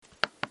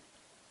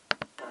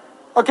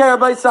Okay,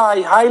 Rabbi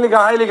Sai, Heiliger,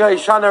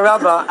 Hoshana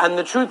Rabbah, and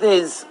the truth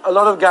is, a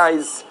lot of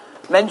guys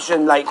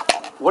mention, like,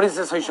 what is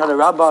this Hoshana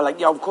Rabbah? Like,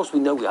 yeah, of course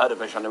we know, we heard of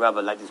Hoshana Rabbah,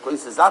 like this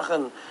Große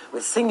Sachen,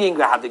 we're singing,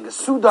 we're having a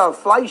Suda,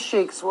 fly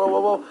shakes,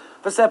 whoa.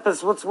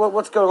 Persepolis,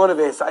 what's going on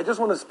over here? So I just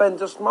want to spend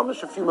just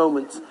mamish a few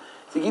moments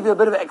to give you a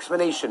bit of an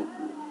explanation.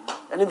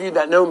 Any of you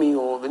that know me,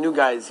 or the new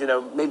guys,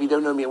 maybe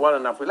don't know me well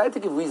enough, we like to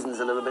give reasons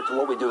a little bit to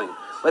what we're doing.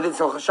 Whether it's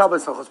Hilchos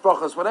Shabbos, Hilchos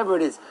Brachos, whatever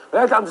it is, we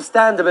like to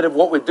understand a bit of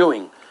what we're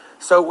doing.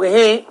 So we're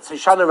here, it's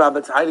Hoshana Rabbah,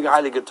 it's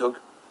Heiliger Tug,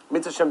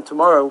 Mitzvah Shem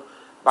tomorrow,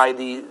 by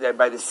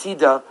the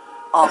Seder,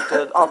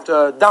 after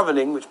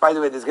davening, which by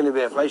the way, there's going to be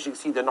a Fleischig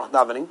Seder, not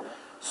davening.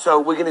 So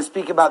we're going to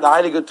speak about the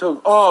Heiliger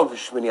Tug of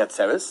Shmini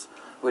Atzeres,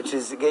 which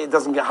is, it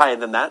doesn't get higher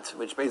than that,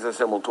 which Be'ez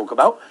Hashem we'll talk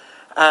about.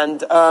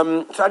 And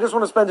so I just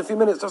want to spend a few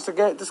minutes just to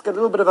get a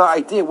little bit of an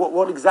idea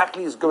what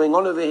exactly is going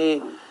on over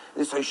here,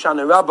 this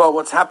Hoshana Rabbah,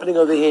 what's happening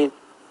over here.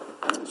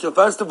 So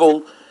first of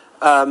all,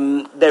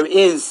 there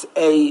is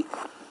a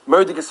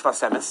Merdigas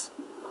Sfas Emes,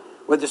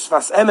 where the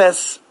Sfas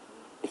Emes,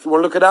 if you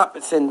want to look it up,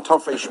 it's in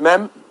Tofresh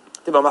Mem,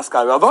 Tiba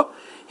Maskal Rava.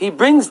 He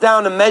brings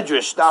down a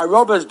medrash. The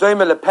Arava is Doime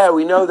Leper.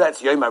 We know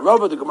that's Yom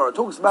Arava. The Gemara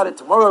talks about it.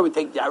 Tomorrow we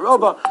take the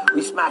Arava,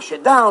 we smash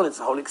it down. It's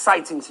a whole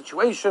exciting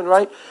situation,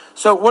 right?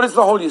 So what is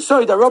the whole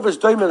Yisod? The Arava is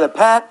Doime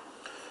Leper.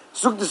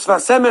 Zuk the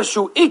Sfas Emes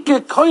Shu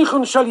Ikke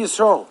Koichon Shal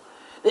Yisrael.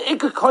 The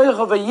Ikke Koich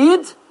of a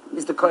Yid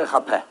is the Koich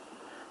HaPeh.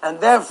 And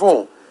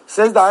therefore,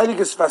 says the Heilige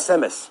Sfas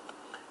Emes,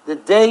 the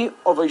day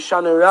of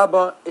Hoshana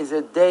Rabbah is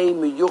a day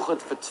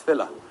miyuchat for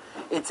tefillah.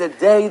 It's a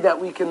day that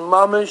we can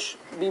mamish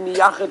be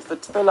miyachet for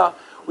tefillah.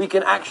 We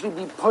can actually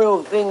be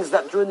poiled things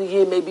that during the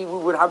year maybe we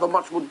would have a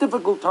much more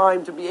difficult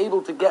time to be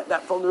able to get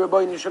that from the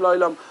Rebbeinu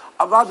Shalom.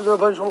 Avad the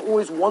Rebbeinu Shalom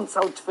always wants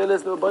our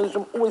tefillahs. The Rebbeinu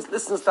Shalom always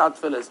listens to our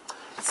tefillahs.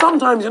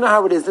 Sometimes, you know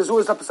how it is, there's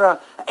always a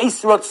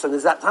Eis Rotzen.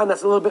 There's that time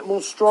that's a little bit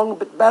more strong, a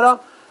bit better.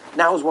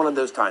 Now is one of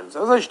those times.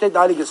 Now,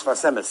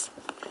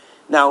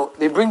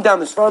 they bring down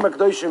the Svarim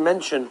HaKadoshim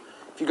mention.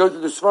 If you go to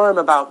the Svarim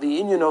about the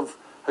union of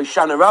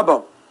Hoshana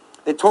Rabbah,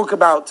 they talk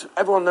about,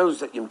 everyone knows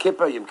that Yom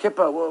Kippur,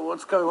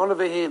 what's going on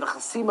over here? The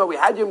Chasima, we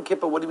had Yom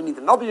Kippur, what do we need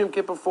another Yom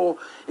Kippur for?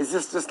 Is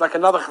this just like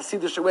another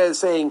Hasidic way of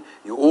saying,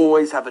 you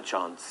always have a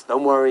chance,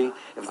 don't worry,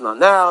 if it's not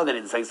now, then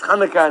it says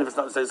Chanukah, and if it's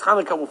not says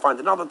Chanukah, we'll find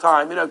another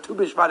time, Tu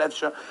B'Shvat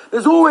Efsha.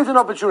 There's always an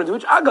opportunity,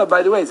 which Aga,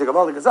 by the way, is a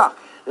Gavaldik Azach.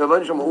 The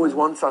Rebbeinu Shalom always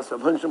wants us, the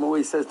Rebbeinu Shalom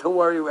always says, don't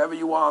worry, wherever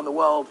you are in the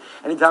world,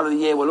 any time of the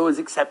year, we'll always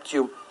accept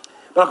you.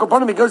 But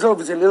Akoponim, it goes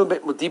over a little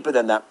bit more deeper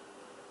than that.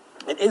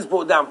 It is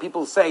brought down.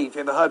 People say, if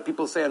you ever heard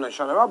people say on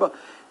Hoshana Rabbah,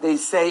 they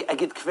say a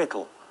git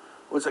kvittel.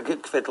 What's a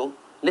git kvittel?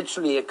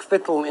 Literally, a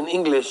kvittel in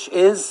English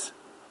is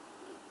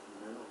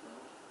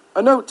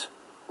a note.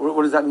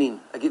 What does that mean?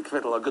 A git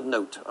kvittel, a good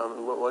note.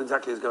 What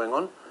exactly is going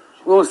on?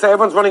 We'll say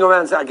everyone's running around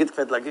and say a git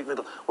kvittel, a git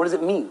kvittel. What does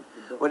it mean?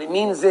 What it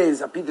means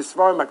is, Apid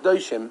Svarim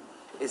HaKadoshim,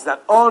 is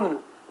that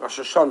on Rosh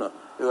Hashanah,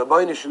 the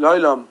Rebbeinu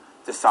Shalom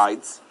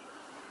decides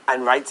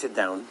and writes it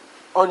down.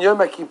 On Yom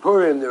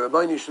Kippurim, the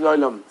Rebbeinu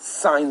Shalom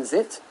signs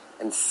it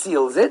and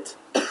seals it,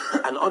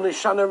 and on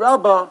Hoshana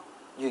Rabbah,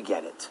 you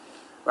get it.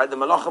 Right? The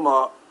Malachim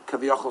are,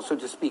 kaviyachol, so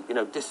to speak,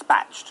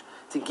 dispatched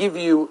to give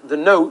you the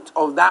note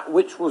of that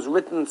which was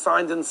written,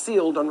 signed, and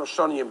sealed on Rosh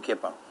Hashanah Yom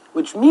Kippur.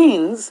 Which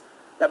means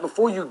that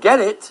before you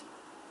get it,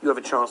 you have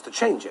a chance to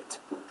change it.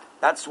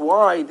 That's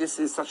why this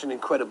is such an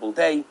incredible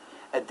day,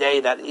 a day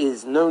that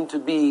is known to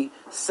be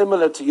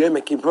similar to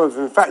Yom Kippur.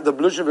 In fact, the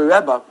Blusha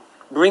Rebbe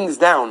brings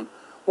down,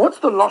 what's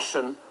the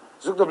Lashon,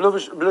 Zuk the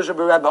Blusha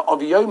Rebbe,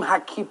 of Yom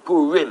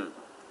HaKippurim?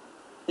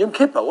 Yom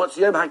Kippur, what's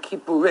Yom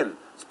HaKippurim?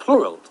 It's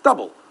plural, it's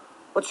double.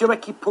 What's Yom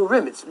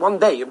HaKippurim? It's one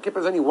day. Yom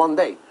Kippur is only one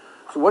day.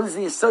 So what is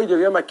the Yesod of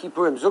Yom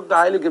HaKippurim? Zuk the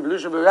Heilige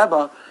Blusha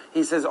Rebbe,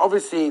 he says,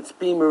 obviously it's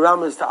being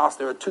miramas to us,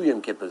 there are two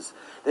Yom Kippurs.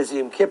 There's a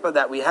Yom Kippur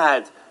that we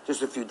had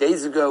just a few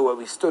days ago where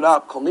we stood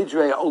up, Kol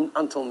Nidrei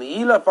until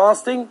Me'ilah,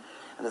 fasting,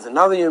 and there's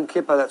another Yom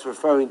Kippur that's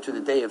referring to the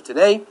day of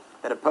today,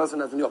 that a person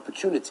has the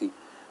opportunity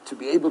to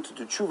be able to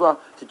do tshuva,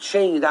 to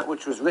change that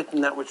which was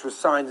written, that which was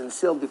signed and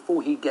sealed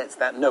before he gets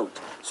that note.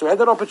 So we had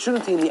that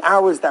opportunity in the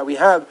hours that we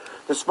have,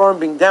 the Svarim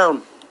being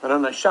down, and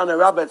on Hoshana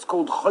Rabbah it's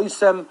called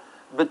Choisem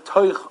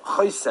B'toich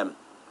Choisem.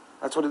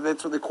 That's what they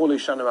call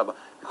Hoshana Rabbah.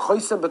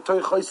 Choisem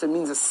B'toich Choisem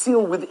means a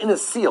seal within a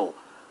seal.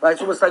 Right?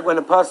 It's almost like when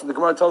a person, the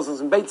Gemara tells us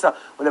in Beitzah,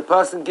 when a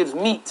person gives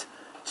meat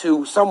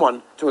to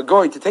someone, to a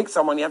goy, to take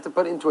someone, you have to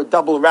put it into a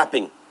double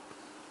wrapping.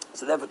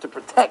 So therefore, to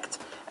protect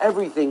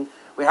everything,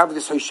 we have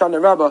this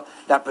Hoshana Rabbah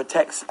that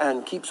protects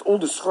and keeps all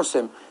the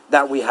schusim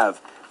that we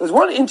have. There's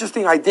one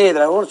interesting idea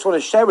that I want to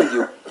share with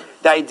you,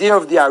 the idea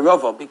of the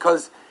Arava,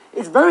 because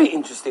it's very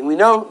interesting. We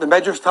know the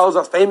Medrash tells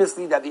us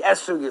famously that the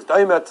Esrog is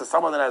doimer to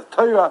someone that has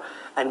Torah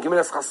and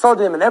Gemilas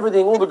Chasodim and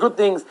everything, all the good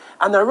things,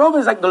 and the Arava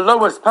is like the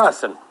lowest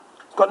person.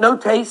 It's got no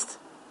taste,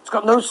 it's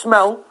got no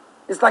smell,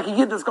 it's like a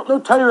Yid that's got no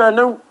Torah,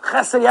 no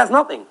Chesed, he has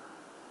nothing.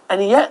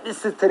 And yet,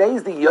 today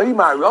is the Yom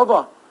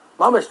Arava.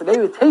 Mamash, today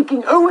we're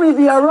taking only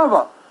the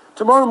Arava.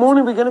 Tomorrow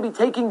morning we're going to be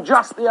taking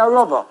just the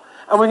Arava,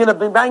 and we're going to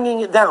be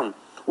banging it down.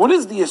 What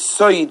is the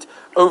Yesod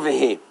over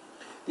here?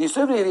 The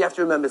Yesod over here, you have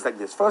to remember, is like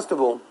this. First of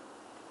all,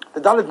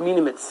 the Daled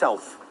Minim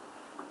itself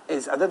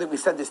is, I don't think we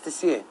said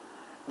this year,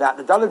 that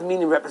the Daled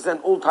Minim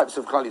represent all types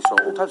of Klal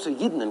Yisrael, all types of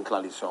Yidden in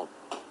Klal Yisrael.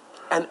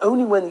 And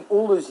only when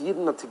all those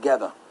Yidden are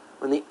together,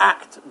 when they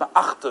act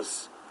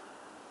ba'achtus,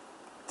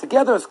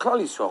 together as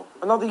Klal Yisrael,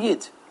 another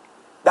Yid,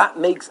 that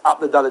makes up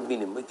the Daled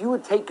Minim. If you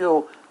would take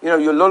your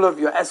Lulav,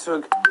 your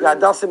Esrog, your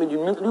Adasim, and you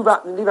leave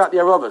out the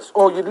Arabas,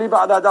 or you'd leave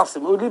out the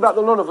Adasim, or you'd leave out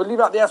the Lulav, or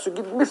leave out the Esrog,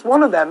 you'd miss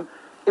one of them,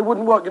 it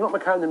wouldn't work. You're not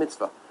Makar in the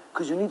mitzvah,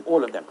 because you need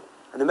all of them.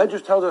 And the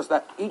Medrash tells us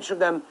that each of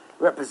them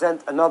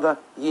represent another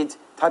Yid,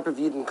 type of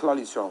Yid in Klal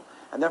Yisrael.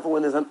 And therefore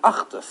when there's an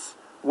Achtus,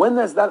 when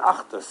there's that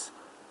Achtus,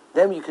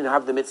 then you can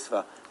have the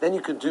mitzvah, then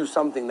you can do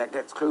something that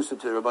gets closer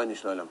to the Rabbeinu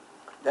Shalom.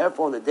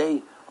 Therefore on the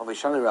day of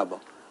Hoshana Rabbah,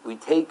 we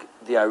take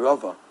the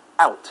Arava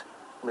out,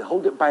 and we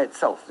hold it by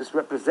itself. This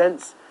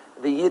represents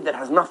the Yid that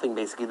has nothing,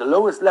 basically, the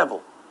lowest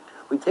level.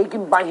 We take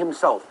him by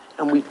himself,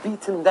 and we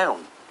beat him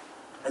down.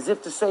 As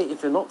if to say,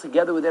 if you're not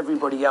together with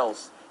everybody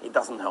else, it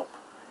doesn't help.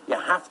 You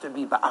have to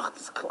be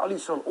ba'achtas. Klal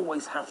Yisrael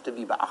always have to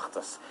be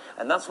ba'achtas.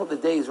 And that's what the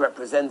day is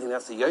representing.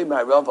 That's the Yom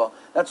HaRava.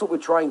 That's what we're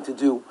trying to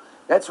do.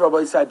 Let's,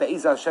 Rabbi say,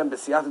 Be'ez Hashem,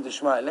 B'siyata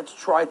D'Shmai. Let's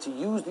try to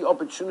use the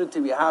opportunity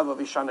we have of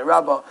Hoshana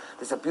Rabbah.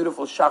 There's a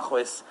beautiful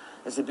shachris.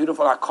 There's a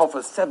beautiful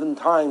akofah 7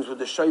 times with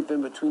the shofar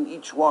in between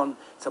each one.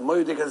 It's a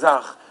moedik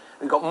azach.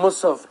 We've got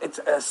Musaf. It's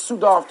a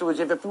Suda afterwards.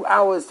 You have a few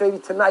hours. Maybe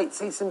tonight,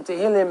 say some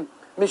Tehillim,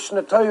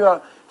 Mishnah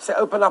Torah. Say,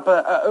 open up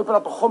a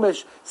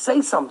Chumash.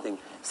 Say something.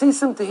 Say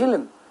some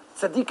Tehillim.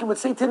 Tzaddikim would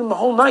say Tehillim the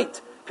whole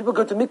night. People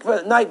go to mikveh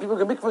at night. People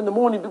go to mikveh in the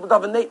morning. People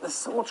daven night. There's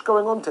so much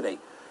going on today.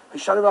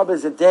 Hoshana Rabbah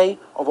is a day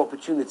of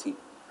opportunity.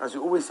 As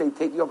we always say,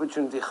 take the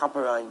opportunity,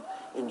 chaparine,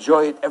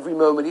 enjoy it every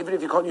moment. Even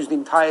if you can't use the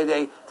entire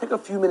day, take a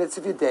few minutes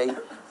of your day.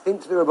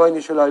 Think to the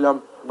Rabbeinu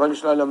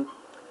Shalom,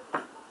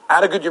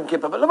 had a good Yom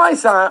Kippur. But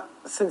Lamaisa,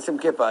 since Yom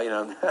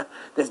Kippur,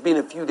 there's been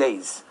a few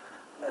days.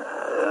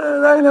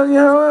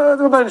 The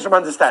Rabbeinu Shalom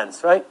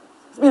understands, right?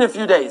 It's been a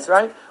few days,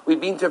 right?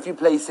 We've been to a few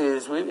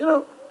places.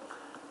 The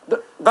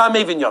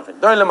V'amevin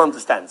Yovin. The Olam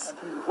understands.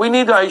 We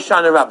need a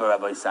Hoshana Rabbah,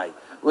 Rabbi say.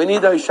 We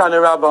need a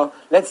Hoshana Rabbah.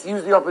 Let's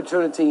use the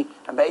opportunity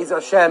and Be'ez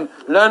Hashem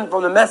learn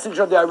from the message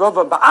of the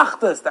Arava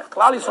Ba'achtas, that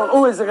Klal Yisrael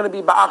always are going to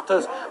be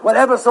Ba'achtas.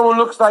 Whatever someone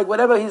looks like,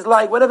 whatever he's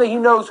like, whatever he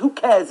knows, who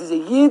cares? He's a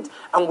Yid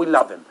and we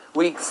love him.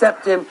 We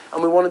accept him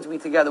and we want him to be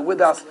together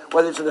with us,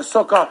 whether it's in the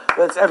Sukkah,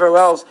 whether it's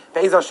everywhere else.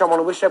 Be'ez Hashem, I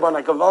want to wish everyone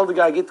like a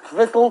Valdigai Git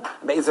Kvittel,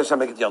 and Be'ez Hashem,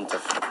 make it Yom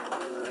Tov.